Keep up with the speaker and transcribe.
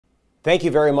Thank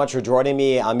you very much for joining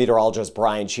me. I'm meteorologist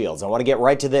Brian Shields. I want to get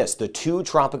right to this. The two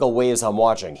tropical waves I'm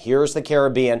watching. Here's the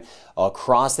Caribbean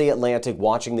across the Atlantic,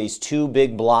 watching these two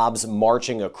big blobs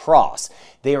marching across.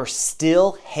 They are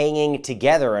still hanging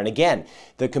together. And again,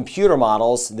 the computer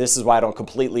models, this is why I don't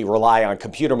completely rely on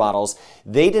computer models,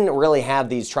 they didn't really have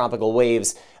these tropical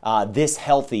waves this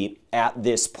healthy at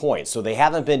this point. So they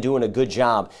haven't been doing a good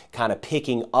job kind of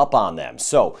picking up on them.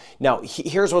 So now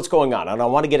here's what's going on. And I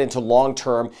want to get into long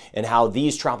term and how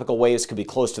these tropical waves could be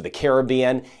close to the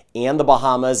Caribbean and the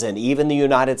Bahamas and even the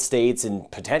United States and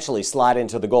potentially slide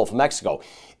into the Gulf of Mexico.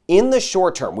 In the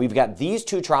short term, we've got these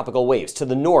two tropical waves. To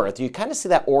the north, you kind of see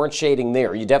that orange shading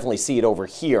there. You definitely see it over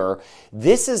here.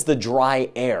 This is the dry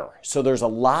air. So there's a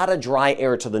lot of dry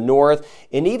air to the north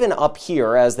and even up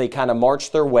here as they kind of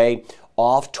march their way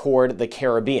off toward the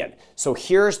Caribbean. So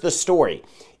here's the story.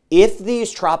 If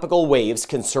these tropical waves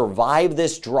can survive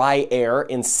this dry air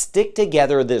and stick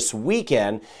together this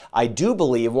weekend, I do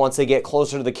believe once they get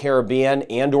closer to the Caribbean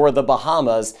and or the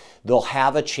Bahamas, they'll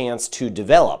have a chance to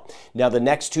develop. Now, the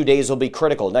next 2 days will be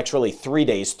critical, next really 3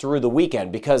 days through the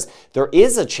weekend, because there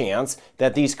is a chance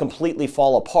that these completely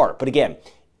fall apart. But again,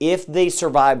 if they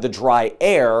survive the dry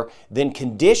air, then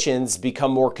conditions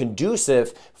become more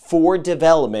conducive for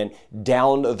development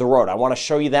down the road. I want to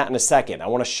show you that in a second. I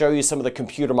want to show you some of the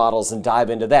computer models and dive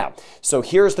into that. So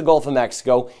here's the Gulf of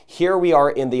Mexico. Here we are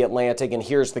in the Atlantic, and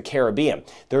here's the Caribbean.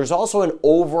 There's also an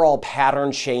overall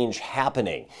pattern change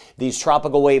happening. These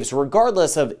tropical waves,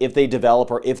 regardless of if they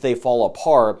develop or if they fall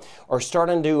apart, are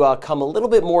starting to come a little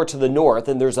bit more to the north,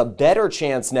 and there's a better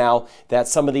chance now that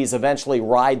some of these eventually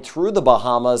ride through the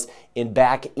Bahamas and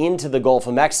back into the Gulf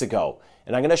of Mexico.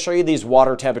 And I'm going to show you these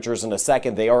water temperatures in a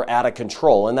second. They are out of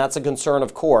control, and that's a concern,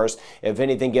 of course, if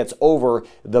anything gets over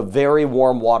the very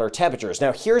warm water temperatures.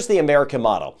 Now, here's the American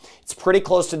model. It's pretty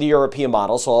close to the European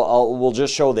model, so we'll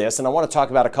just show this, and I want to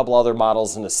talk about a couple other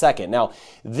models in a second. Now,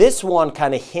 this one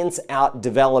kind of hints out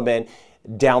development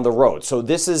down the road. So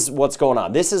this is what's going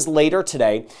on. This is later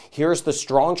today. Here's the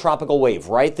strong tropical wave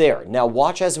right there. Now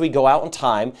watch as we go out in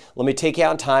time. Let me take you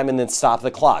out in time and then stop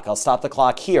the clock. I'll stop the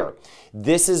clock here.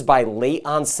 This is by late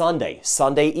on Sunday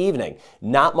evening.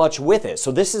 Not much with it.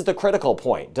 So this is the critical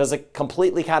point. Does it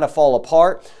completely kind of fall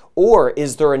apart? Or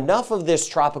is there enough of this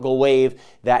tropical wave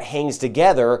that hangs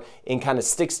together and kind of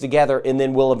sticks together and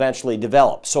then will eventually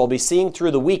develop? So I'll be seeing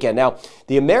through the weekend. Now,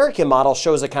 the American model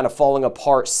shows it kind of falling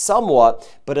apart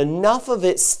somewhat, but enough of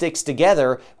it sticks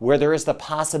together where there is the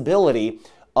possibility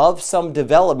of some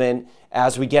development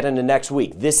as we get into next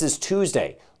week. This is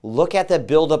Tuesday. Look at the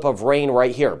buildup of rain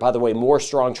right here. By the way, more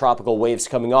strong tropical waves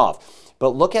coming off.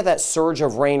 But look at that surge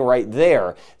of rain right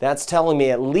there. That's telling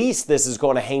me at least this is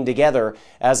going to hang together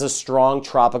as a strong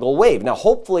tropical wave. Now,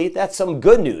 hopefully that's some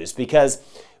good news because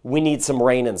we need some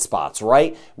rain in spots,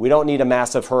 right? We don't need a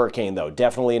massive hurricane though,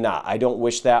 definitely not. I don't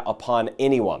wish that upon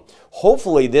anyone.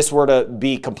 Hopefully this were to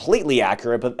be completely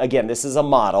accurate, but again, this is a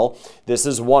model. This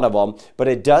is one of them, but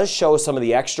it does show some of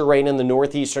the extra rain in the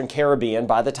northeastern Caribbean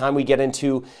by the time we get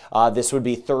into, this would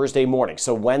be Thursday morning,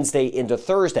 so Wednesday into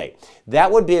Thursday.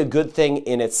 That would be a good thing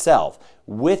in itself.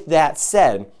 With that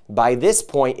said, by this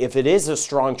point, if it is a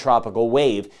strong tropical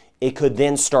wave, it could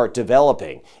then start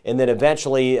developing and then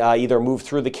eventually either move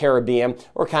through the Caribbean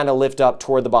or kind of lift up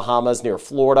toward the Bahamas near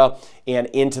Florida and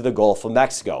into the Gulf of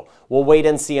Mexico. We'll wait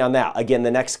and see on that. Again, the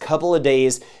next couple of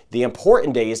days, the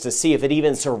important days to see if it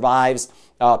even survives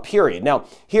period. Now,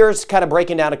 here's kind of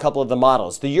breaking down a couple of the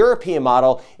models. The European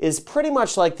model is pretty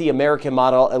much like the American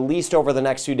model, at least over the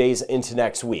next few days into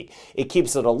next week. It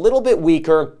keeps it a little bit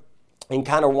weaker and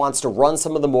kind of wants to run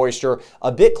some of the moisture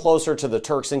a bit closer to the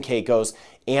Turks and Caicos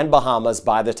and Bahamas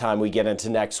by the time we get into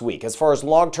next week. As far as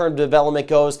long-term development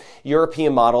goes,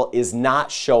 European model is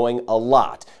not showing a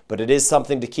lot, but it is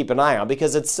something to keep an eye on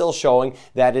because it's still showing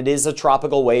that it is a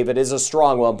tropical wave, it is a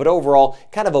strong one, but overall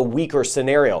kind of a weaker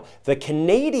scenario. The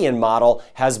Canadian model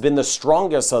has been the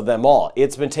strongest of them all.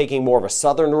 It's been taking more of a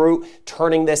southern route,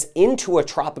 turning this into a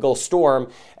tropical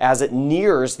storm as it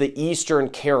nears the eastern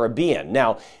Caribbean.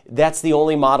 Now, that's the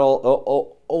only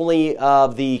model, only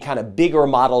of the kind of bigger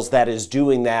models that is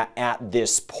doing that at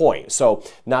this point. So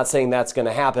not saying that's going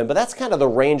to happen, but that's kind of the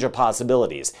range of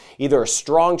possibilities. Either a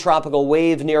strong tropical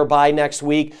wave nearby next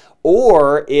week,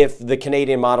 or if the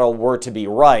Canadian model were to be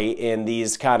right and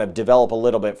these kind of develop a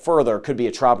little bit further, could be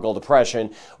a tropical depression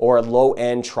or a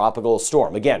low-end tropical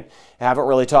storm. Again, haven't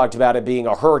really talked about it being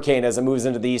a hurricane as it moves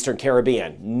into the eastern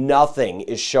Caribbean. Nothing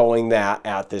is showing that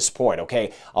at this point,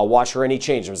 okay? I'll watch for any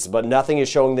changes, but nothing is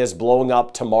showing this blowing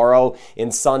up tomorrow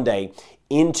and Sunday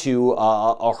into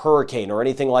a hurricane or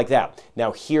anything like that.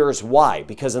 Now here's why,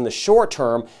 because in the short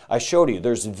term, I showed you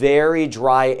there's very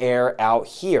dry air out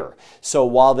here. So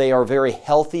while they are very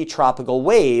healthy tropical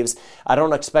waves, I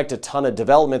don't expect a ton of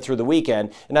development through the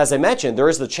weekend. And as I mentioned, there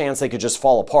is the chance they could just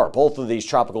fall apart. Both of these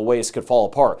tropical waves could fall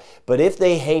apart. But if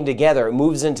they hang together, it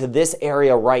moves into this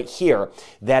area right here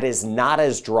that is not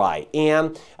as dry.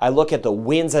 And I look at the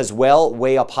winds as well,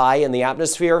 way up high in the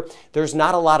atmosphere. There's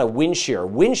not a lot of wind shear.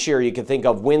 Wind shear, you can think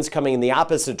of winds coming in the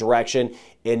opposite direction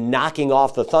and knocking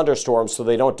off the thunderstorms so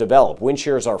they don't develop. Wind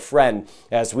shear is our friend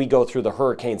as we go through the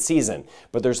hurricane season.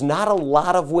 But there's not a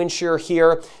lot of wind shear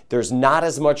here. There's not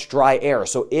as much dry air.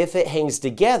 So if it hangs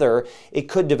together, it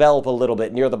could develop a little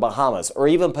bit near the Bahamas, or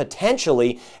even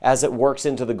potentially as it works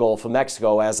into the Gulf of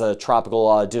Mexico as a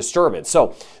tropical disturbance.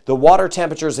 So the water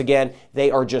temperatures, again, they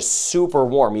are just super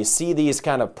warm. You see these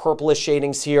kind of purplish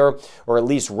shadings here, or at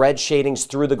least red shadings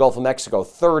through the Gulf of Mexico,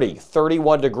 30,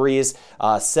 31 degrees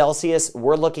Celsius.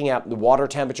 We're looking at the water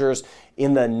temperatures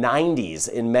in the 90s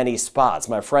in many spots.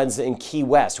 My friends in Key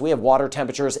West, we have water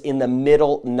temperatures in the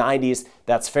middle 90s.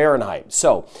 That's Fahrenheit.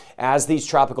 So as these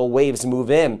tropical waves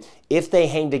move in, if they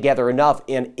hang together enough,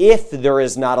 and if there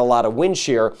is not a lot of wind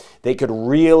shear, they could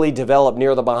really develop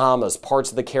near the Bahamas, parts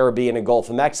of the Caribbean and Gulf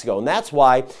of Mexico. And that's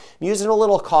why I'm using a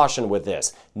little caution with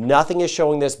this. Nothing is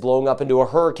showing this blowing up into a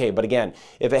hurricane. But again,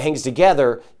 if it hangs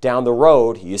together down the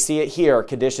road, you see it here,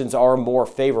 conditions are more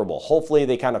favorable. Hopefully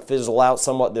they kind of fizzle out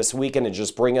somewhat this weekend and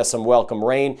just bring us some welcome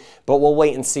rain. But we'll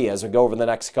wait and see as we go over the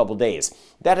next couple days.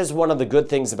 That is one of the good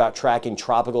things about tracking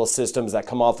tropical systems that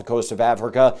come off the coast of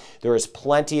Africa. There is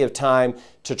plenty of time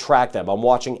to track them. I'm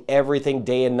watching everything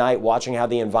day and night, watching how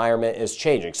the environment is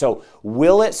changing. So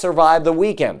will it survive the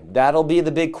weekend? That'll be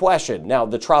the big question. Now,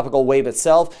 the tropical wave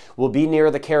itself will be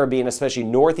near the Caribbean, especially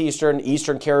northeastern,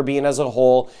 eastern Caribbean as a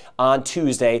whole on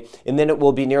Tuesday, and then it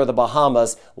will be near the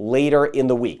Bahamas later in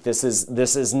the week. This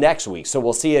is next week. So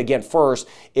we'll see again first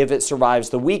if it survives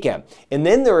the weekend. And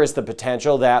then there is the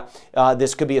potential that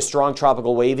this could be a strong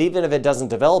tropical wave, even if it doesn't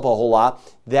develop a whole lot,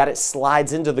 that it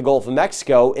slides into the Gulf of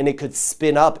Mexico and it could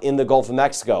spin up in the Gulf of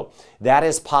Mexico. That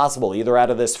is possible, either out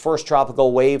of this first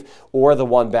tropical wave or the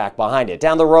one back behind it.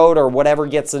 Down the road, or whatever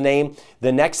gets the name,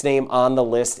 the next name on the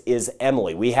list is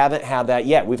Emily. We haven't had that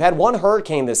yet. We've had one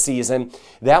hurricane this season.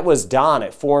 That was Don.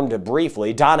 It formed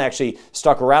briefly. Don actually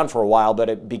stuck around for a while, but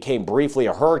it became briefly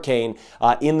a hurricane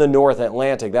in the North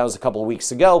Atlantic. That was a couple of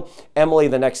weeks ago. Emily,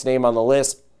 the next name on the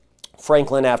list.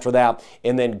 Franklin after that,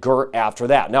 and then Gert after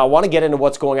that. Now, I want to get into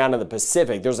what's going on in the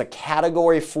Pacific. There's a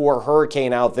Category 4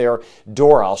 hurricane out there,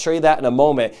 Dora. I'll show you that in a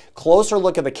moment. Closer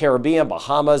look at the Caribbean,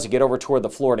 Bahamas, you get over toward the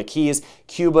Florida Keys,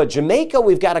 Cuba, Jamaica.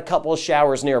 We've got a couple of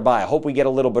showers nearby. I hope we get a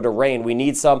little bit of rain. We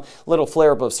need some little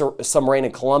flare-up of some rain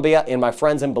in Colombia, and my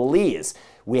friends in Belize.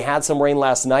 We had some rain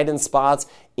last night in spots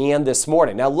and this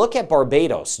morning. Now look at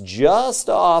Barbados, just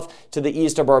off to the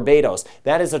east of Barbados.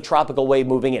 That is a tropical wave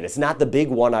moving in. It's not the big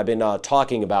one I've been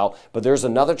talking about, but there's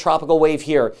another tropical wave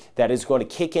here that is going to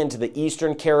kick into the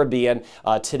eastern Caribbean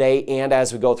today and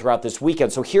as we go throughout this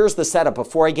weekend. So here's the setup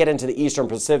before I get into the eastern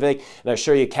Pacific and I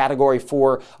show you Category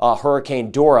 4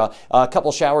 Hurricane Dora. A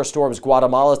couple shower storms,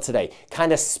 Guatemala today.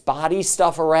 Kind of spotty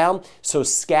stuff around, so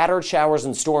scattered showers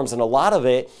and storms, and a lot of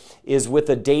it is with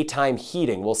the daytime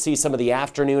heating. We'll see some of the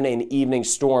afternoon and evening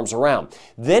storms around.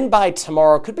 Then by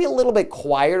tomorrow, could be a little bit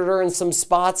quieter in some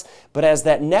spots, but as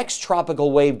that next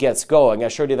tropical wave gets going, I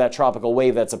showed you that tropical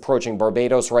wave that's approaching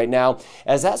Barbados right now,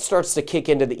 as that starts to kick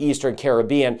into the eastern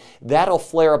Caribbean, that'll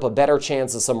flare up a better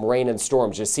chance of some rain and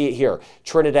storms. You see it here,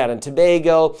 Trinidad and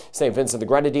Tobago, St. Vincent the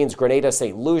Grenadines, Grenada,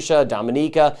 St. Lucia,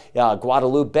 Dominica,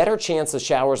 Guadeloupe, better chance of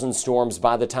showers and storms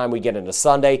by the time we get into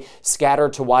Sunday,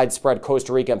 scattered to widespread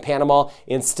Costa Rica and Panama,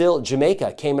 and still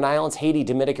Jamaica, Cayman Islands, Haiti,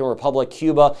 Dominican Republic,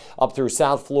 Cuba, up through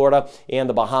South Florida and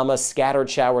the Bahamas, scattered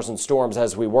showers and storms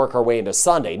as we work our way into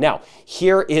Sunday. Now,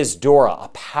 here is Dora, a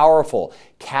powerful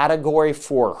Category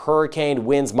 4 hurricane.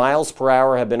 Winds miles per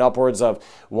hour have been upwards of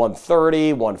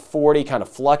 130, 140, kind of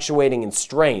fluctuating in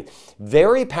strength.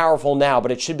 Very powerful now,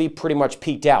 but it should be pretty much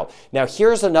peaked out. Now,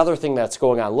 here's another thing that's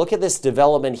going on. Look at this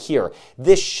development here.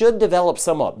 This should develop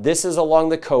somewhat. This is along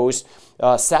the coast,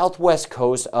 southwest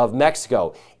coast of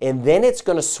Mexico, and then it's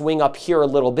going to swing up here a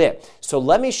little bit. So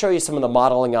let me show you some of the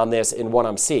modeling on this and what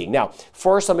I'm seeing. Now,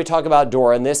 first let me talk about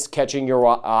Dora, and this catching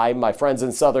your eye, my friends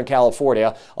in Southern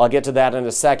California. I'll get to that in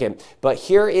a second, but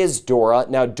here is Dora.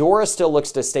 Now, Dora still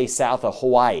looks to stay south of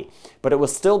Hawaii, but it will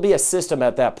still be a system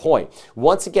at that point.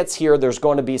 Once it gets here, there's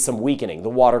going to be some weakening. The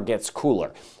water gets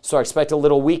cooler. So I expect a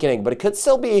little weakening, but it could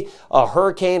still be a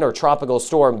hurricane or tropical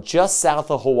storm just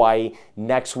south of Hawaii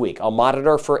next week. I'll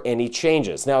monitor for any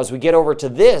changes. Now, as we get over to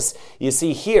this, you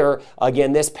see here,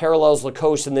 again, this parallels the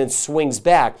coast and then swings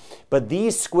back, but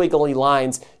these squiggly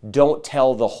lines don't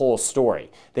tell the whole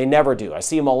story. They never do. I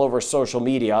see them all over social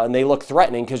media, and they look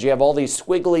threatening because you have all these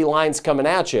squiggly lines coming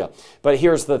at you. But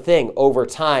here's the thing. Over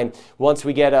time, once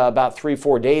we get about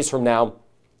 3-4 days from now,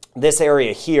 this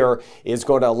area here is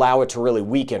going to allow it to really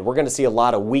weaken. We're going to see a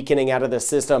lot of weakening out of the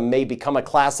system, may become a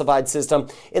classified system,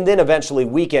 and then eventually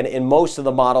weaken. And most of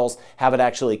the models have it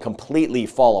actually completely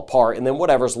fall apart. And then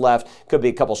whatever's left could be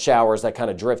a couple showers that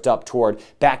kind of drift up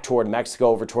back toward Mexico,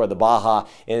 over toward the Baja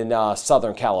in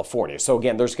Southern California. So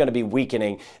again, there's going to be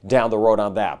weakening down the road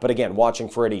on that. But again, watching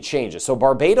for any changes. So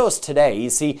Barbados today, you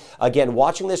see, again,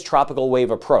 watching this tropical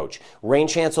wave approach. Rain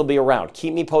chance will be around.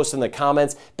 Keep me posted in the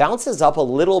comments. Bounces up a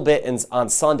little bit on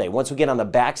Sunday. Once we get on the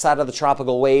backside of the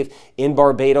tropical wave in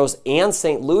Barbados and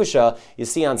St. Lucia, you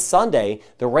see on Sunday,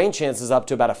 the rain chance is up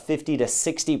to about a 50 to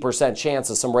 60% chance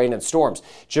of some rain and storms.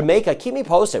 Jamaica, keep me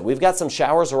posted. We've got some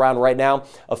showers around right now,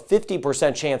 a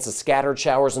 50% chance of scattered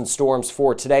showers and storms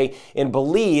for today. In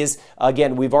Belize,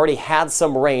 again, we've already had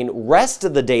some rain. Rest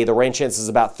of the day, the rain chance is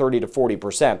about 30 to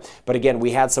 40%. But again, we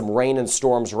had some rain and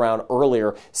storms around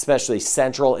earlier, especially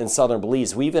central and southern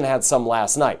Belize. We even had some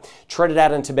last night.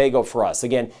 Trinidad and Tobago for us.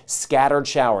 Again, scattered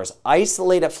showers.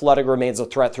 Isolated flooding remains a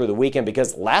threat through the weekend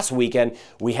because last weekend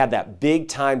we had that big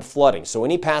time flooding. So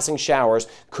any passing showers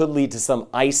could lead to some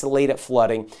isolated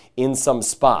flooding in some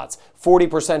spots.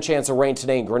 40% chance of rain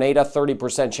today in Grenada,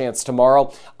 30% chance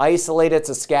tomorrow. Isolated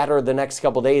to scatter the next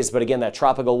couple days, but again, that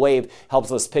tropical wave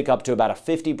helps us pick up to about a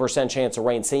 50% chance of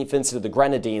rain. St. Vincent of the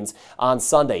Grenadines on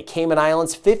Sunday. Cayman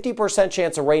Islands, 50%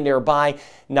 chance of rain nearby.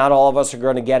 Not all of us are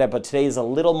going to get it, but today is a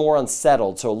little more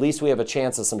unsettled, so at least we have a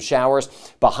chance of some showers.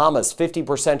 Bahamas,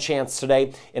 50% chance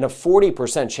today and a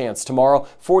 40% chance tomorrow.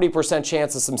 40%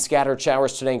 chance of some scattered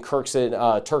showers today in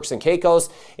Turks and Caicos,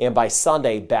 and by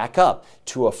Sunday, back up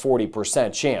to a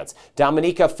 40% chance.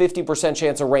 Dominica, 50%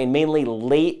 chance of rain, mainly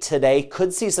late today.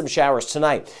 Could see some showers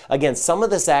tonight. Again, some of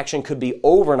this action could be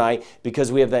overnight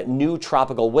because we have that new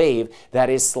tropical wave that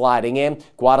is sliding in.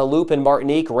 Guadeloupe and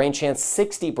Martinique, rain chance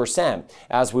 60%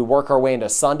 as we work our way into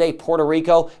Sunday. Puerto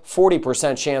Rico,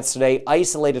 40% chance today.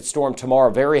 Isolated storm tomorrow,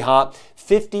 very hot.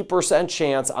 50%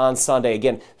 chance on Sunday,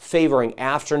 again, favoring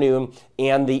afternoon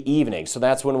and the evening. So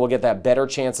that's when we'll get that better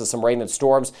chance of some rain and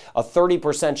storms. A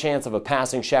 30% chance of a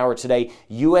passing shower today,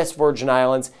 U.S. Virgin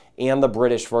Islands and the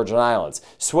British Virgin Islands.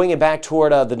 Swinging back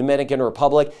toward the Dominican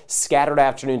Republic, scattered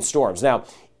afternoon storms. Now,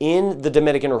 in the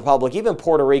Dominican Republic, even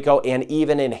Puerto Rico, and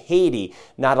even in Haiti,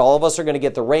 not all of us are going to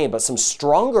get the rain, but some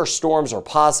stronger storms are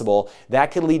possible. That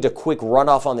could lead to quick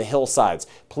runoff on the hillsides.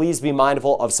 Please be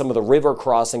mindful of some of the river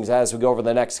crossings as we go over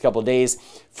the next couple of days.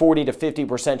 40 to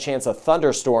 50% chance of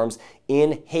thunderstorms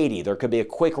in Haiti. There could be a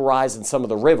quick rise in some of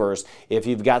the rivers if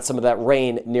you've got some of that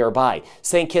rain nearby.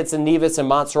 St. Kitts and Nevis and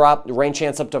Montserrat, rain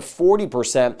chance up to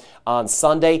 40% on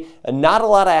Sunday. Not a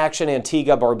lot of action in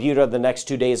Antigua, Barbuda the next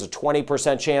 2 days, a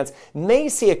 20% chance. May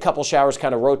see a couple showers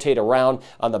kind of rotate around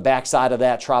on the backside of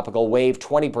that tropical wave.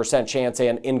 20% chance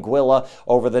in Anguilla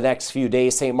over the next few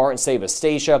days. St. Martin, St.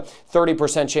 Eustatia,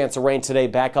 30% chance of rain today,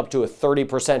 back up to a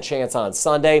 30% chance on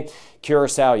Sunday.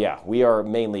 Curacao, yeah, we are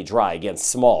mainly dry. Again,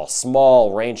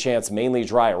 small rain chance, mainly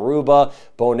dry. Aruba,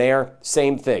 Bonaire,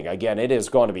 same thing. Again, it is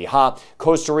going to be hot.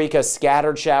 Costa Rica,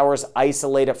 scattered showers,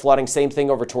 isolated flooding. Same thing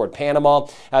over toward Panama.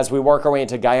 As we work our way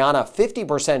into Guyana,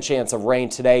 50% chance of rain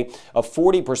today, a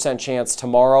 40% chance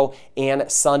tomorrow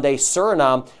and Sunday.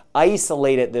 Suriname,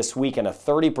 isolated this weekend, a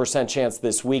 30% chance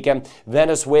this weekend.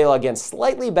 Venezuela, again,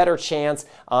 slightly better chance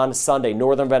on Sunday.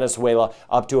 Northern Venezuela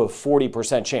up to a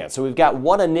 40% chance. So we've got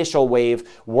one initial wave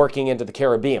working into the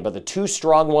Caribbean, but the two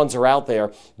strong ones are out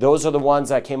there. Those are the ones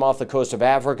that came off the coast of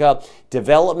Africa.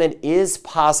 Development is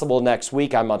possible next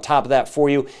week. I'm on top of that for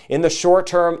you. In the short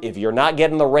term, if you're not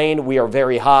getting the rain, we are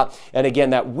very hot. And again,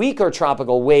 that weaker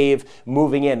tropical wave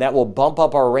moving in, that will bump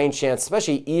up our rain chance,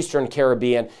 especially Eastern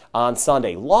Caribbean on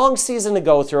Sunday. Long season to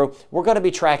go through. We're going to be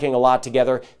tracking a lot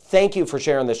together. Thank you for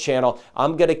sharing this channel.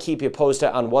 I'm going to keep you posted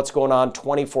on what's going on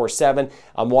 24/7.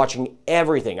 I'm watching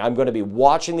everything. I'm going to be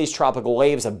watching these tropical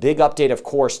waves. A big update, of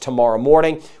course, tomorrow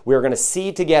morning. We're going to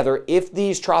see together if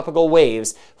these tropical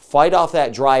waves fight off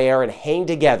that dry air and hang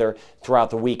together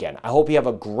throughout the weekend. I hope you have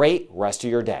a great rest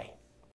of your day.